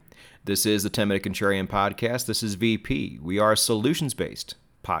This is the 10-Minute Contrarian Podcast. This is VP. We are a solutions-based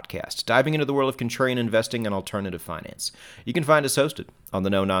podcast, diving into the world of contrarian investing and alternative finance. You can find us hosted on the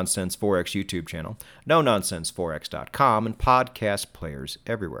No Nonsense Forex YouTube channel, nononsenseforex.com, and podcast players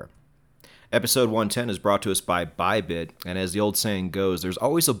everywhere. Episode 110 is brought to us by Bybit, and as the old saying goes, there's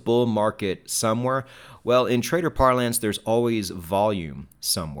always a bull market somewhere. Well, in trader parlance, there's always volume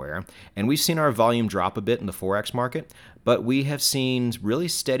somewhere, and we've seen our volume drop a bit in the Forex market, but we have seen really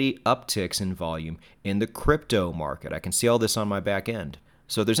steady upticks in volume in the crypto market. I can see all this on my back end.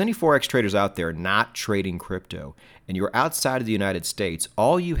 So if there's any Forex traders out there not trading crypto, and you're outside of the United States,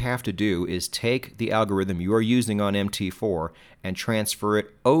 all you have to do is take the algorithm you are using on MT4 and transfer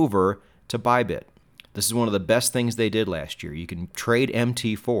it over to Bybit. This is one of the best things they did last year. You can trade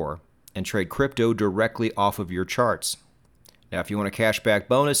MT4 and trade crypto directly off of your charts. Now, if you want a cashback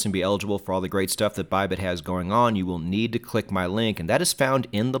bonus and be eligible for all the great stuff that Bybit has going on, you will need to click my link, and that is found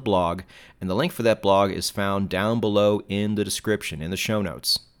in the blog, and the link for that blog is found down below in the description, in the show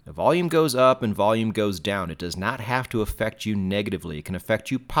notes. If volume goes up and volume goes down, it does not have to affect you negatively. It can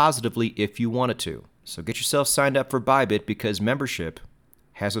affect you positively if you want it to. So get yourself signed up for Bybit because membership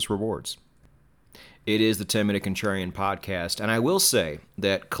has its rewards. It is the 10-Minute Contrarian Podcast, and I will say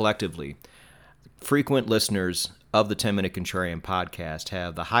that collectively, frequent listeners of the 10-Minute Contrarian Podcast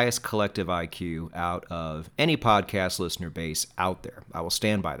have the highest collective IQ out of any podcast listener base out there. I will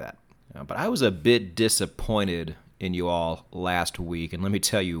stand by that. But I was a bit disappointed in you all last week, and let me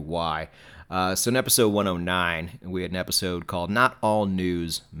tell you why. So in episode 109, we had an episode called Not All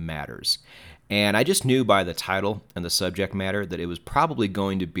News Matters. And I just knew by the title and the subject matter that it was probably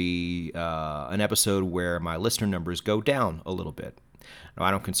going to be an episode where my listener numbers go down a little bit. Now,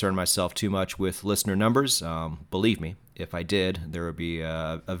 I don't concern myself too much with listener numbers. Believe me, if I did, there would be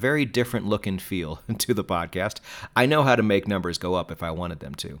a very different look and feel to the podcast. I know how to make numbers go up if I wanted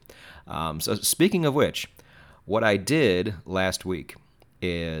them to. So speaking of which, what I did last week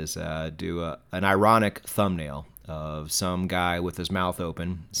is do an ironic thumbnail of some guy with his mouth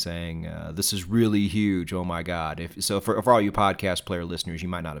open saying, this is really huge, oh my God. For all you podcast player listeners, you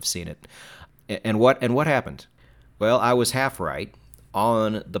might not have seen it. And what happened? Well, I was half right.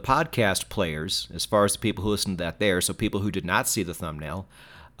 On the podcast players, as far as the people who listened to that there, so people who did not see the thumbnail,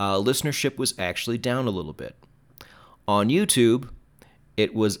 listenership was actually down a little bit. On YouTube,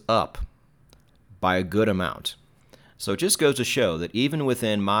 it was up by a good amount. So it just goes to show that even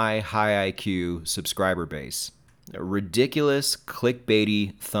within my high IQ subscriber base, ridiculous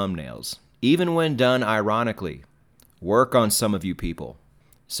clickbaity thumbnails, even when done ironically, work on some of you people.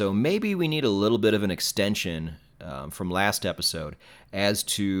 So maybe we need a little bit of an extension from last episode as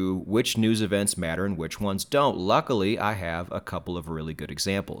to which news events matter and which ones don't. Luckily, I have a couple of really good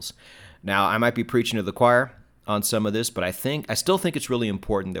examples. Now, I might be preaching to the choir on some of this, but I still think it's really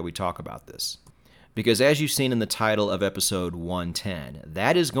important that we talk about this. Because as you've seen in the title of episode 110,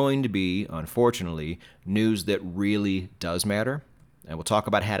 that is going to be, unfortunately, news that really does matter. And we'll talk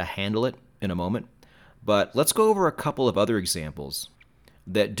about how to handle it in a moment. But let's go over a couple of other examples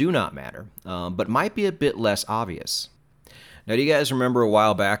that do not matter, but might be a bit less obvious. Now, do you guys remember a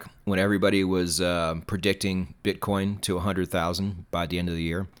while back when everybody was predicting Bitcoin to 100,000 by the end of the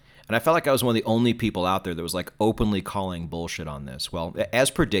year? And I felt like I was one of the only people out there that was like openly calling bullshit on this. Well,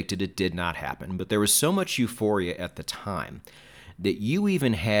 as predicted, it did not happen, but there was so much euphoria at the time that you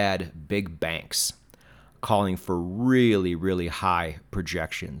even had big banks calling for really, really high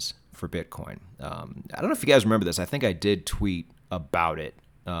projections for Bitcoin. I don't know if you guys remember this. I think I did tweet about it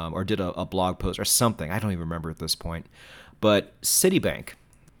or did a blog post or something. I don't even remember at this point. But Citibank,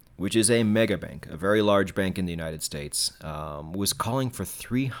 which is a mega bank, a very large bank in the United States, was calling for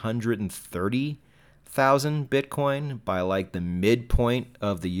 330,000 Bitcoin by like the midpoint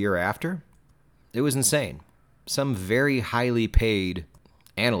of the year after. It was insane. Some very highly paid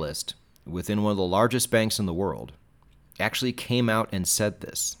analyst within one of the largest banks in the world actually came out and said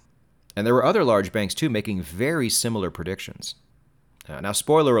this. And there were other large banks too making very similar predictions. Now,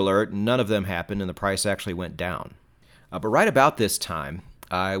 spoiler alert, none of them happened and the price actually went down. But right about this time,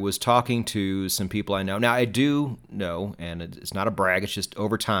 I was talking to some people I know. Now, I do know, and it's not a brag, it's just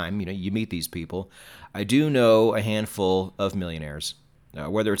over time, you meet these people. I do know a handful of millionaires,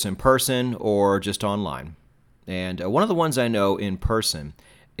 whether it's in person or just online. And one of the ones I know in person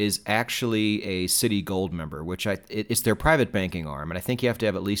is actually a Citi Gold member, which it's their private banking arm, and I think you have to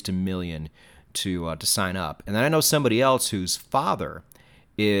have at least $1 million to sign up. And then I know somebody else whose father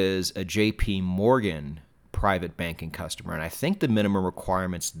is a JP Morgan private banking customer, and I think the minimum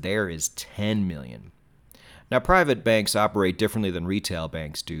requirements there is $10 million. Now, private banks operate differently than retail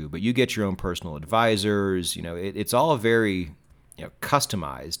banks do, but you get your own personal advisors. It's all very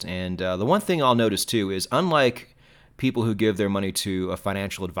customized. And the one thing I'll notice too is, unlike people who give their money to a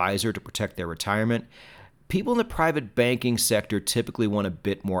financial advisor to protect their retirement, people in the private banking sector typically want a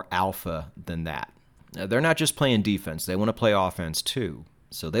bit more alpha than that. They're not just playing defense, they want to play offense too.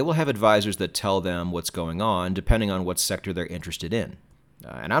 So they will have advisors that tell them what's going on depending on what sector they're interested in.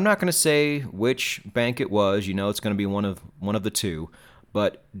 And I'm not going to say which bank it was, it's going to be one of the two.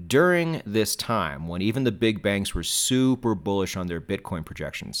 But during this time, when even the big banks were super bullish on their Bitcoin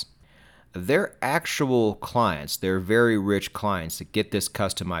projections, their actual clients, their very rich clients that get this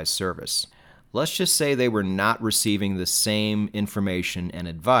customized service, let's just say they were not receiving the same information and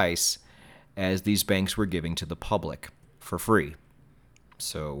advice as these banks were giving to the public for free.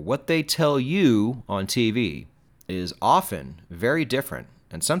 So what they tell you on TV is often very different,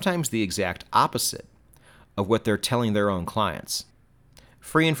 and sometimes the exact opposite of what they're telling their own clients.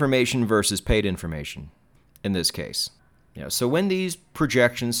 Free information versus paid information in this case. So when these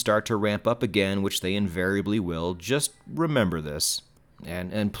projections start to ramp up again, which they invariably will, just remember this.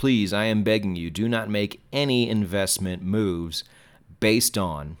 And please, I am begging you, do not make any investment moves based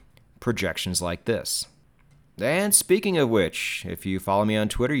on projections like this. And speaking of which, if you follow me on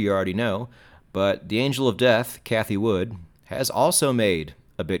Twitter, you already know, but the Angel of Death, Cathie Wood, has also made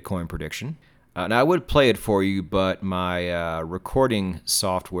a Bitcoin prediction. Now, I would play it for you, but my recording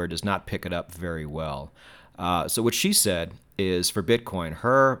software does not pick it up very well. So what she said is, for Bitcoin,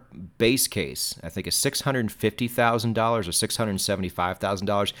 her base case, I think, is $650,000 or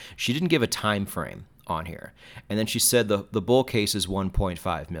 $675,000. She didn't give a time frame on here. And then she said the bull case is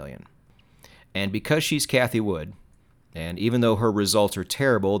 $1.5 million. And because she's Cathie Wood, and even though her results are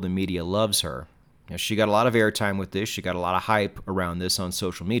terrible, the media loves her. She got a lot of airtime with this. She got a lot of hype around this on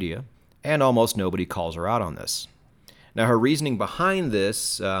social media, and almost nobody calls her out on this. Now, her reasoning behind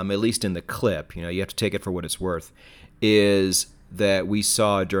this, at least in the clip, you have to take it for what it's worth, is that we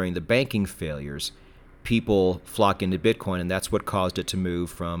saw during the banking failures, people flock into Bitcoin, and that's what caused it to move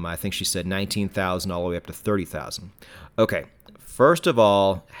from, I think she said, 19,000 all the way up to 30,000. Okay. First of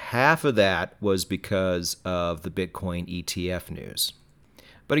all, half of that was because of the Bitcoin ETF news.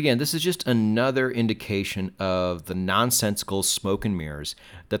 But again, this is just another indication of the nonsensical smoke and mirrors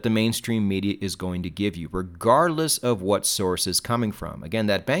that the mainstream media is going to give you, regardless of what source is coming from. Again,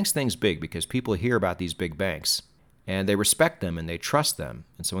 that banks thing's big because people hear about these big banks, and they respect them and they trust them.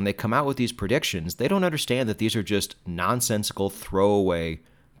 And so when they come out with these predictions, they don't understand that these are just nonsensical throwaway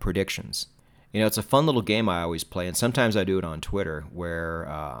predictions. It's a fun little game I always play, and sometimes I do it on Twitter, where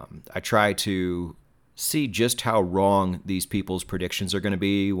I try to see just how wrong these people's predictions are going to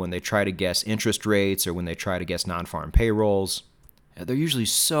be when they try to guess interest rates or when they try to guess non-farm payrolls. They're usually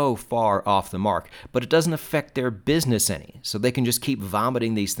so far off the mark, but it doesn't affect their business any, so they can just keep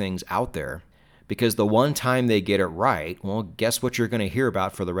vomiting these things out there, because the one time they get it right, well, guess what you're going to hear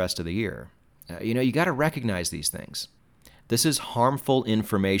about for the rest of the year? You got to recognize these things. This is harmful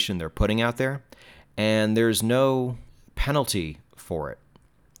information they're putting out there, and there's no penalty for it.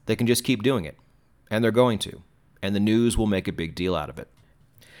 They can just keep doing it, and they're going to, and the news will make a big deal out of it.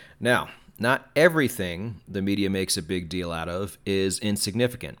 Now, not everything the media makes a big deal out of is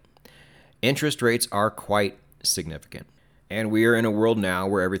insignificant. Interest rates are quite significant, and we are in a world now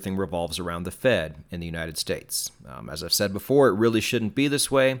where everything revolves around the Fed in the United States. As I've said before, it really shouldn't be this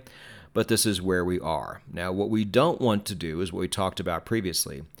way, but this is where we are. Now, what we don't want to do is what we talked about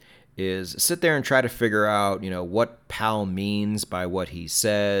previously, is sit there and try to figure out, what Powell means by what he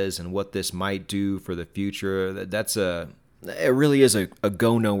says and what this might do for the future. It really is a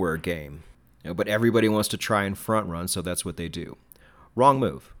go-nowhere game. But everybody wants to try and front run, so that's what they do. Wrong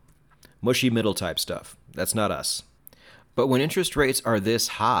move. Mushy middle type stuff. That's not us. But when interest rates are this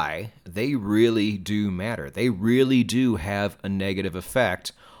high, they really do matter. They really do have a negative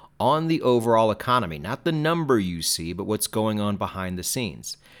effect on the overall economy. Not the number you see, but what's going on behind the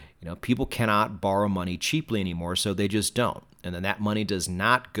scenes. People cannot borrow money cheaply anymore, so they just don't. And then that money does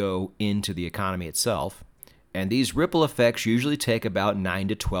not go into the economy itself. And these ripple effects usually take about 9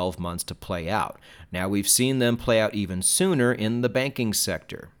 to 12 months to play out. Now, we've seen them play out even sooner in the banking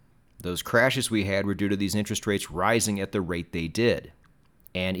sector. Those crashes we had were due to these interest rates rising at the rate they did.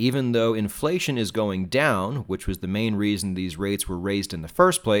 And even though inflation is going down, which was the main reason these rates were raised in the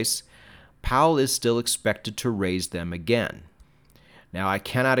first place, Powell is still expected to raise them again. Now, I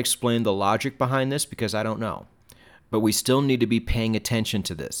cannot explain the logic behind this because I don't know. But we still need to be paying attention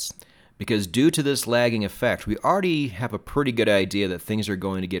to this. Because due to this lagging effect, we already have a pretty good idea that things are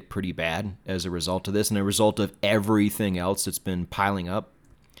going to get pretty bad as a result of this and a result of everything else that's been piling up.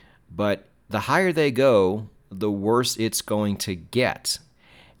 But the higher they go, the worse it's going to get.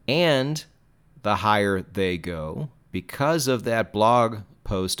 And the higher they go, because of that blog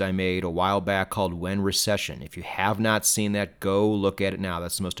post I made a while back called When Recession. If you have not seen that, go look at it now.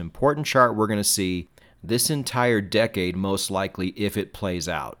 That's the most important chart we're going to see this entire decade, most likely, if it plays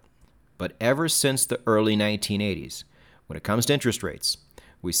out. But ever since the early 1980s, when it comes to interest rates,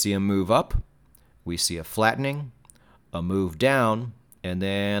 we see a move up, we see a flattening, a move down, and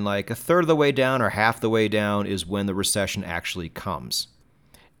then like a third of the way down or half the way down is when the recession actually comes.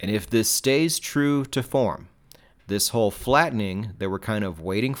 And if this stays true to form, this whole flattening that we're kind of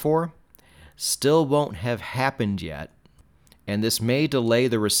waiting for still won't have happened yet, and this may delay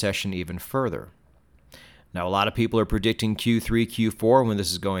the recession even further. Now, a lot of people are predicting Q3, Q4 when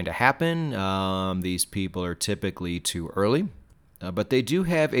this is going to happen. These people are typically too early, but they do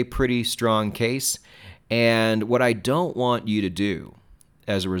have a pretty strong case. And what I don't want you to do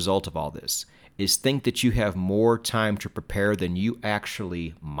as a result of all this is think that you have more time to prepare than you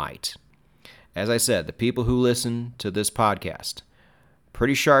actually might. As I said, the people who listen to this podcast,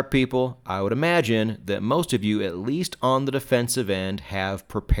 pretty sharp people. I would imagine that most of you, at least on the defensive end, have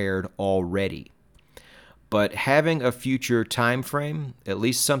prepared already. But having a future time frame, at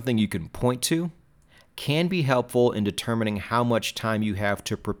least something you can point to, can be helpful in determining how much time you have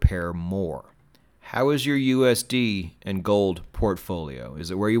to prepare more. How is your USD and gold portfolio?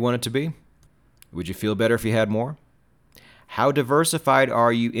 Is it where you want it to be? Would you feel better if you had more? How diversified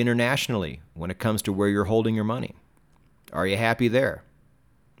are you internationally when it comes to where you're holding your money? Are you happy there?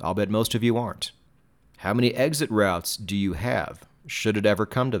 I'll bet most of you aren't. How many exit routes do you have, should it ever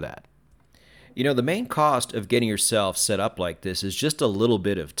come to that? You know, the main cost of getting yourself set up like this is just a little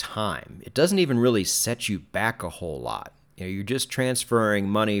bit of time. It doesn't even really set you back a whole lot. You're just transferring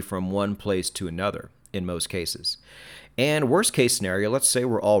money from one place to another in most cases. And worst case scenario, let's say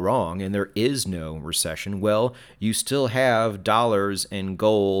we're all wrong and there is no recession. Well, you still have dollars and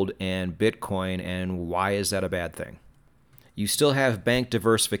gold and Bitcoin, and why is that a bad thing? You still have bank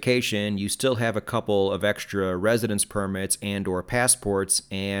diversification, you still have a couple of extra residence permits and or passports,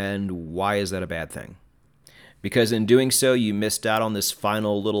 and why is that a bad thing? Because in doing so, you missed out on this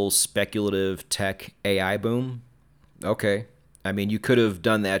final little speculative tech AI boom? Okay. I mean, you could have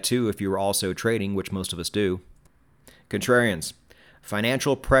done that too if you were also trading, which most of us do. Contrarians,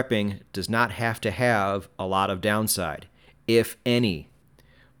 financial prepping does not have to have a lot of downside, if any.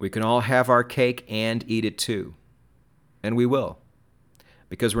 We can all have our cake and eat it too. And we will.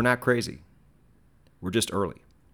 Because we're not crazy. We're just early.